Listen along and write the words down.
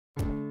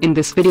In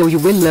this video you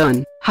will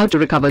learn how to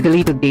recover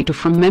deleted data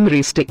from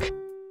memory stick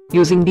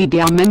using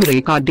DDR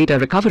Memory Card Data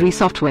Recovery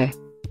Software.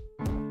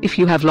 If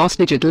you have lost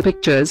digital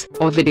pictures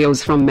or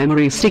videos from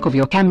memory stick of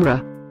your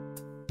camera,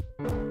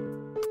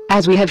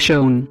 as we have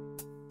shown,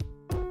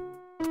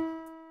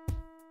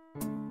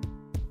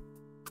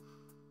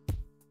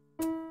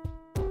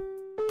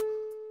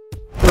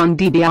 run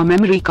DDR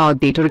Memory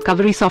Card Data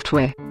Recovery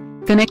Software.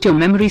 Connect your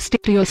memory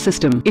stick to your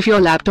system. If your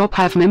laptop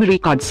have memory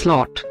card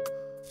slot,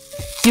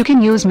 you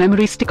can use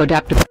memory stick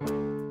adapter.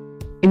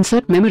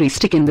 Insert memory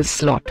stick in this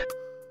slot.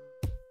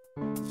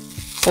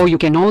 Or you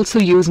can also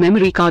use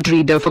memory card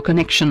reader for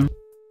connection.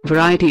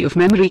 Variety of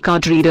memory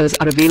card readers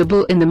are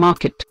available in the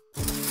market.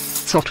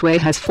 Software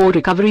has 4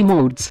 recovery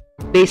modes: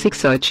 basic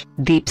search,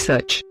 deep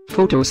search,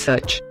 photo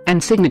search,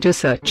 and signature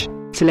search.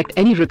 Select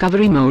any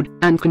recovery mode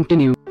and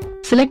continue.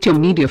 Select your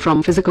media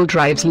from physical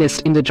drives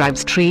list in the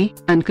drives tree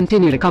and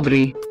continue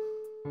recovery.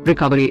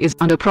 Recovery is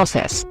under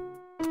process.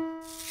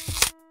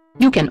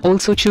 You can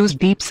also choose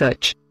deep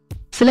search.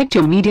 Select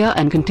your media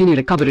and continue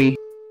recovery.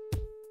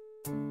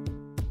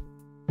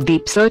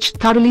 Deep search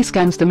thoroughly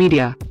scans the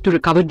media to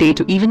recover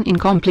data even in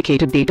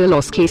complicated data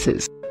loss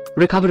cases.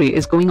 Recovery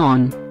is going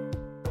on.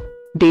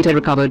 Data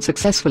recovered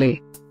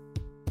successfully.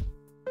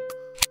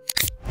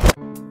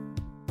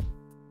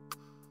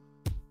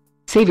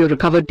 Save your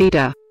recovered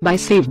data by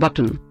Save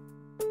button.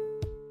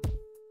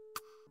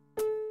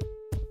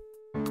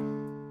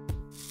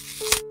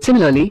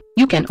 Similarly,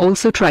 you can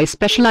also try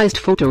specialized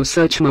photo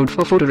search mode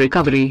for photo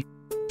recovery.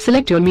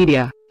 Select your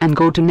media and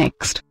go to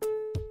Next.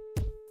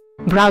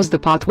 Browse the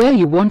path where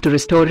you want to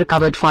restore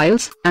recovered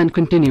files and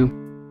continue.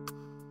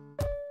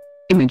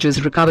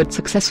 Images recovered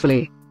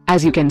successfully,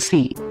 as you can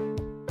see.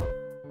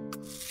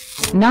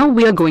 Now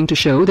we are going to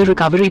show the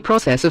recovery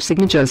process of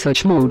signature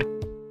search mode.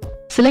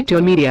 Select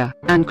your media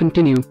and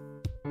continue.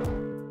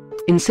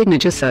 In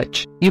signature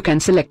search, you can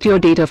select your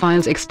data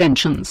files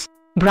extensions,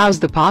 browse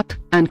the path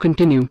and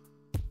continue.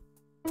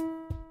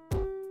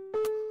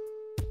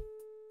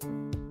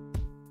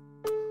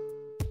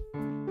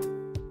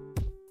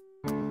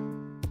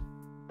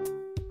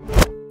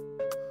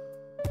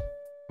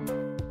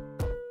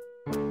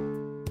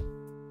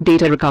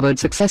 Data recovered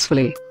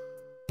successfully.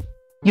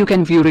 You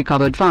can view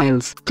recovered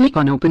files. Click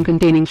on Open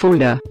Containing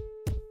folder.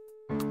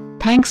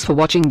 Thanks for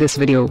watching this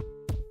video.